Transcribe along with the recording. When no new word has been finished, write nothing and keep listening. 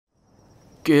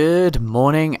Good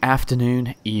morning,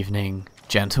 afternoon, evening,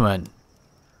 gentlemen.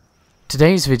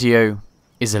 Today's video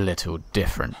is a little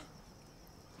different.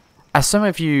 As some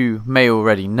of you may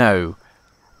already know,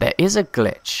 there is a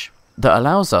glitch that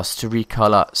allows us to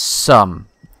recolor some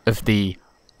of the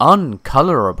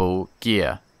uncolorable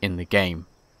gear in the game.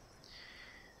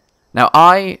 Now,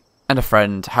 I and a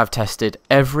friend have tested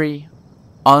every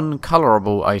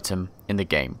uncolorable item in the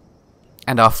game,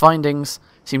 and our findings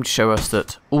seem to show us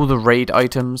that all the raid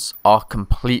items are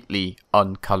completely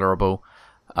uncolorable.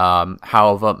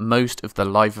 However, most of the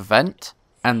live event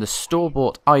and the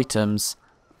store-bought items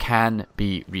can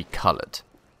be recolored.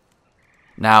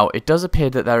 Now, it does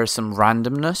appear that there is some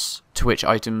randomness to which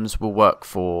items will work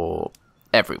for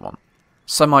everyone.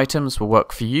 Some items will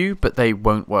work for you, but they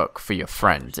won't work for your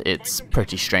friend. It's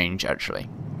pretty strange, actually.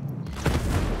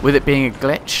 With it being a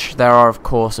glitch, there are of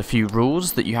course a few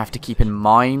rules that you have to keep in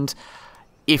mind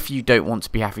if you don't want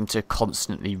to be having to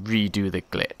constantly redo the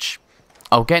glitch.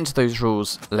 I'll get into those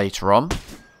rules later on.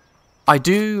 I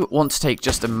do want to take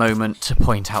just a moment to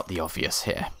point out the obvious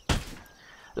here.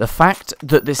 The fact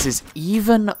that this is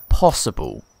even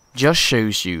possible just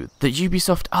shows you that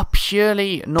Ubisoft are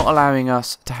purely not allowing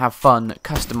us to have fun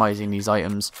customizing these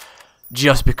items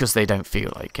just because they don't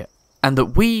feel like it. And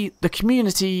that we, the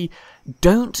community,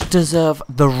 don't deserve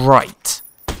the right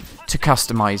to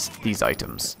customize these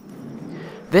items.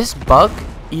 This bug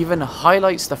even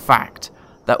highlights the fact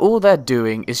that all they're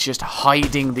doing is just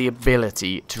hiding the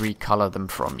ability to recolor them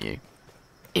from you.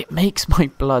 It makes my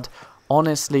blood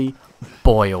honestly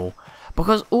boil,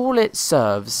 because all it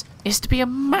serves is to be a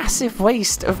massive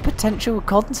waste of potential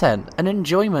content and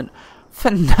enjoyment for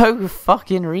no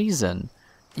fucking reason.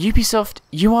 Ubisoft,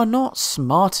 you are not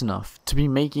smart enough to be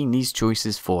making these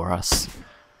choices for us.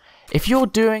 If you're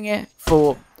doing it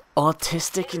for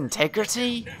artistic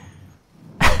integrity,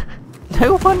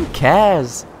 no one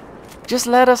cares. Just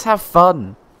let us have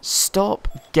fun. Stop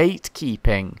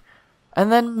gatekeeping.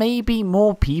 And then maybe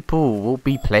more people will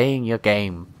be playing your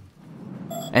game.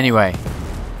 Anyway,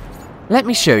 let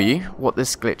me show you what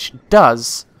this glitch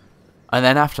does, and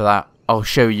then after that, I'll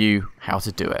show you how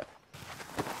to do it.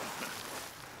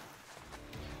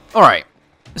 Alright,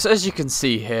 so as you can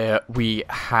see here, we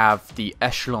have the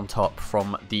echelon top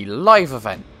from the live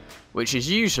event, which is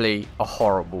usually a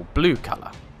horrible blue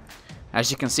colour. As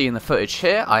you can see in the footage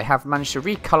here, I have managed to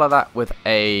recolor that with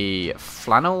a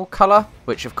flannel colour,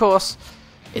 which of course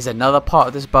is another part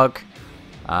of this bug.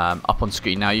 Up on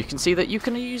screen now you can see that you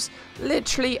can use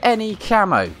literally any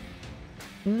camo.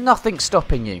 Nothing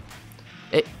stopping you.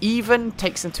 It even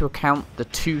takes into account the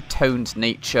two-toned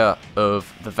nature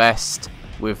of the vest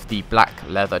with the black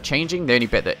leather changing. The only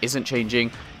bit that isn't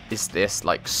changing is this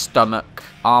like stomach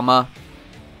armor,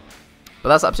 but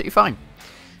that's absolutely fine.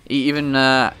 It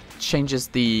even changes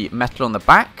the metal on the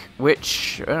back,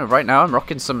 which right now I'm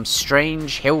rocking some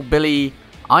strange hillbilly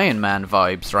Iron Man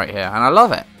vibes right here, and I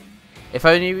love it. If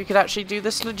only we could actually do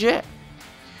this legit.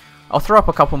 I'll throw up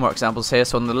a couple more examples here.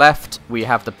 So on the left we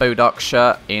have the Bodark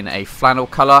shirt in a flannel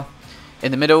colour. In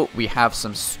the middle we have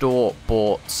some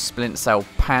store-bought Splint Cell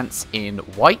pants in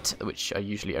white, which are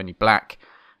usually only black.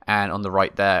 And on the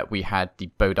right there we had the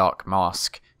Bodark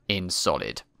mask in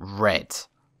solid red.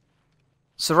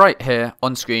 So right here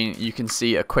on screen you can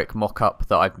see a quick mock-up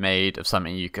that I've made of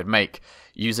something you could make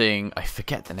using, I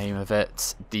forget the name of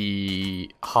it, the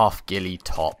half ghillie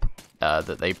top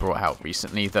that they brought out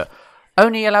recently that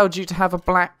only allowed you to have a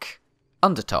black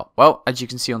undertop. Well, as you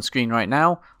can see on screen right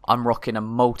now, I'm rocking a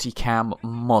multicam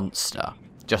monster,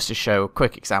 just to show a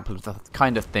quick example of the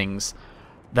kind of things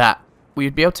that we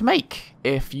would be able to make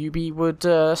if Ub would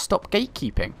stop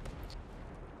gatekeeping.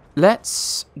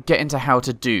 Let's get into how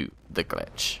to do the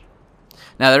glitch.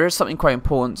 Now there is something quite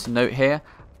important to note here.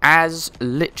 As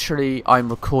literally I'm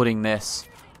recording this,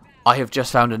 I have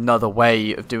just found another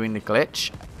way of doing the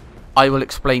glitch. I will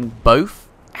explain both.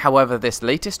 However, this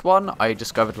latest one I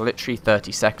discovered literally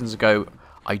 30 seconds ago.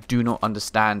 I do not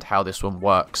understand how this one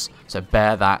works, so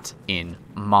bear that in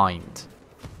mind.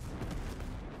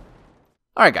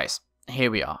 Alright guys, here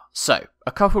we are. So,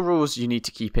 a couple rules you need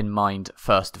to keep in mind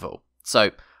first of all.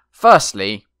 So,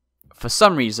 firstly, for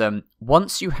some reason,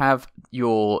 once you have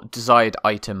your desired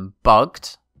item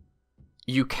bugged,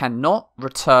 you cannot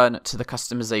return to the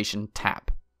customization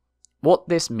tab. What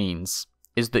this means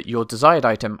is that your desired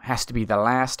item has to be the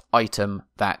last item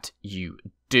that you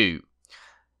do.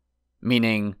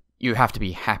 Meaning you have to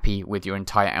be happy with your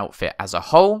entire outfit as a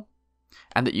whole,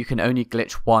 and that you can only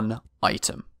glitch one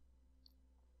item.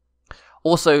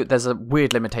 Also, there's a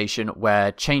weird limitation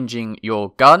where changing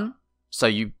your gun, so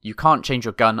you can't change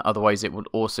your gun, otherwise it would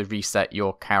also reset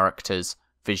your character's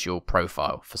visual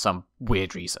profile for some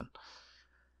weird reason.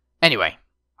 Anyway,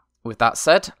 with that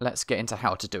said, let's get into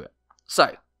how to do it.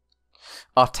 So,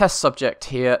 our test subject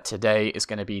here today is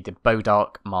going to be the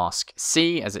Bodark Mask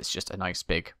C, as it's just a nice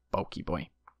big bulky boy.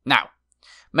 Now,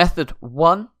 method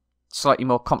 1, slightly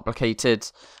more complicated,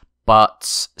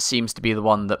 but seems to be the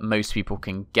one that most people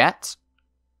can get.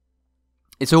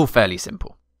 It's all fairly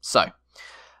simple. So,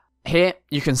 here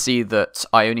you can see that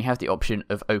I only have the option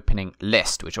of opening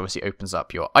list, which obviously opens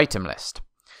up your item list.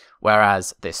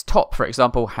 Whereas this top, for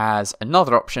example, has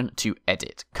another option to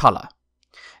edit color.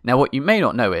 Now, what you may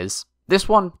not know is, this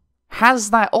one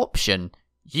has that option,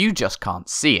 you just can't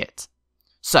see it.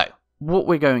 So, what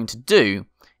we're going to do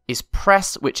is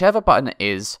press whichever button it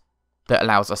is that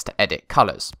allows us to edit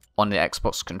colors. On the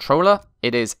Xbox controller,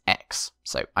 it is X.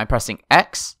 So, I'm pressing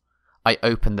X, I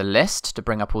open the list to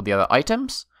bring up all the other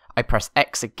items, I press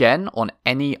X again on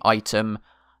any item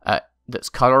that's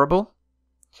colorable.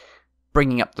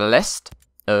 Bringing up the list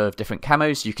of different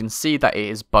camos, you can see that it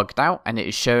is bugged out and it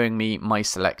is showing me my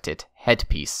selected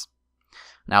headpiece.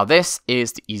 Now this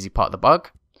is the easy part of the bug.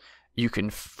 You can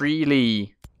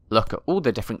freely look at all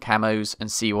the different camos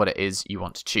and see what it is you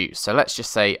want to choose. So let's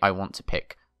just say I want to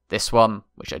pick this one,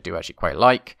 which I do actually quite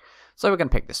like. So we're going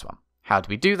to pick this one. How do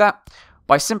we do that?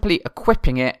 By simply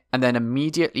equipping it and then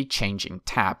immediately changing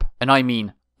tab. And I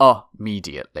mean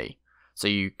immediately. So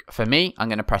for me, I'm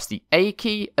going to press the A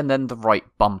key and then the right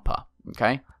bumper.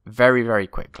 Okay, very, very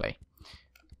quickly.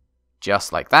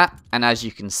 Just like that. And as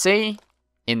you can see,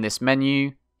 in this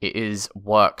menu, it is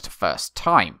worked first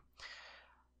time.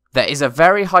 There is a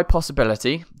very high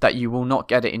possibility that you will not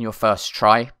get it in your first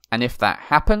try. And if that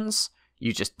happens,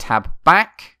 you just tab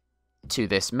back to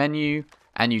this menu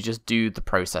and you just do the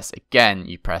process again.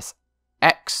 You press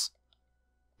X,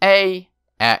 A,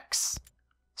 X,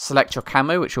 select your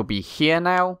camo, which will be here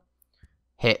now,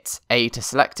 hit A to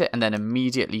select it, and then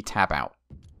immediately tab out.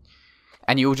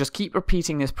 And you'll just keep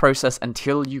repeating this process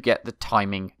until you get the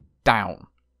timing down.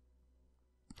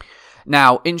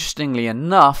 Now, interestingly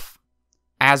enough,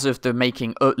 as of the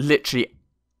making, literally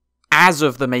as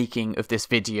of the making of this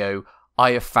video,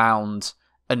 I have found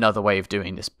another way of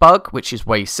doing this bug, which is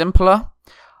way simpler.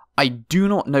 I do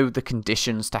not know the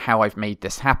conditions to how I've made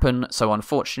this happen, so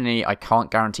unfortunately I can't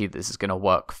guarantee that this is going to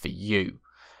work for you.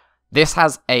 This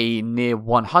has a near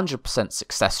 100%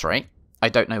 success rate. I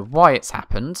don't know why it's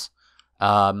happened.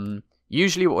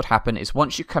 Usually what would happen is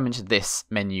once you come into this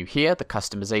menu here, the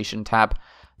customization tab,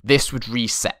 this would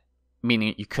reset,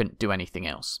 meaning you couldn't do anything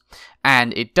else.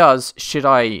 And it does, should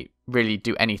I really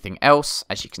do anything else,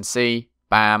 as you can see,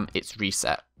 bam, it's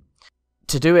reset.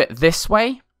 To do it this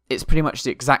way, it's pretty much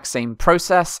the exact same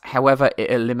process, however, it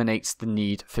eliminates the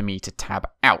need for me to tab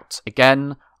out.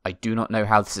 Again, I do not know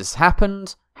how this has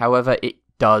happened, however, it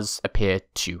does appear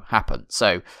to happen.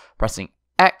 So, pressing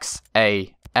X,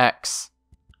 A, X,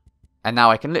 and now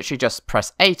I can literally just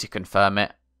press A to confirm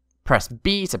it, press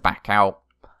B to back out,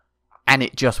 and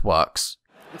it just works.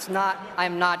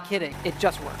 I'm not kidding, it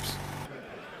just works.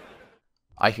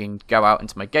 I can go out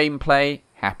into my gameplay,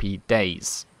 happy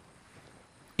days.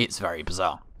 It's very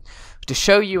bizarre. To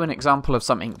show you an example of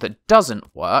something that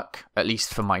doesn't work, at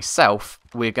least for myself,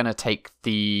 we're going to take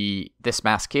this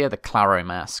mask here, the Claro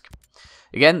mask.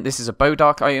 Again, this is a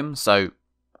Bodark item, so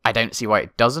I don't see why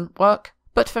it doesn't work,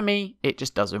 but for me, it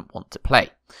just doesn't want to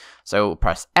play. So we'll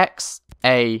press X,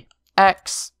 A,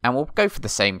 X, and we'll go for the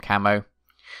same camo,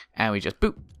 and we just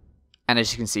boop. And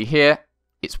as you can see here,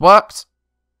 it's worked,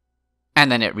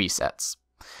 and then it resets.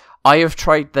 I have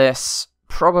tried this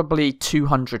probably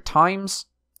 200 times,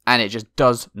 and it just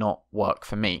does not work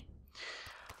for me.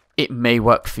 It may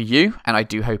work for you, and I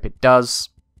do hope it does,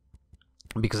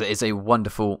 because it is a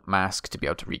wonderful mask to be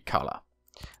able to recolor.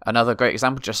 Another great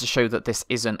example, just to show that this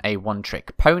isn't a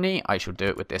one-trick pony, I shall do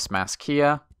it with this mask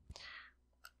here.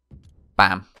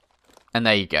 Bam. And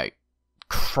there you go.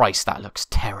 Christ, that looks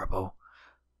terrible.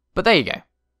 But there you go.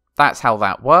 That's how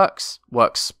that works.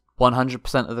 Works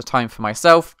 100% of the time for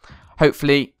myself.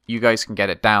 Hopefully, you guys can get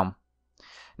it down.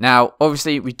 Now,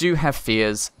 obviously, we do have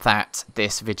fears that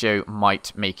this video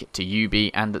might make it to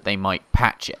Ubi and that they might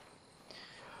patch it.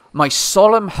 My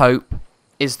solemn hope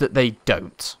is that they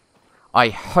don't. I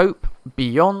hope,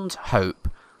 beyond hope,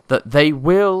 that they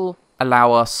will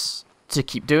allow us to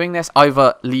keep doing this,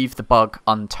 either leave the bug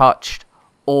untouched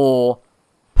or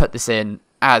put this in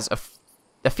as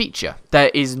a feature.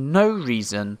 There is no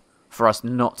reason for us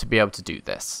not to be able to do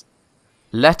this.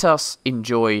 Let us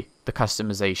enjoy the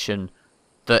customization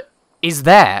that is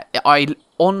there. I,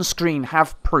 on screen,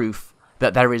 have proof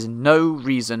that there is no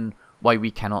reason why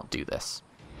we cannot do this.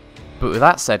 But with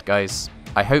that said, guys,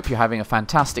 I hope you're having a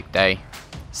fantastic day,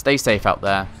 stay safe out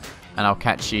there, and I'll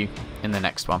catch you in the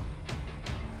next one.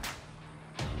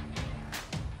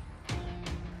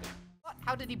 What?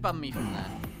 How did he bum me from there?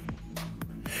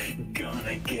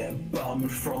 Gonna get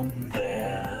bummed from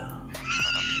there.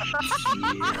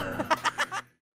 Yeah.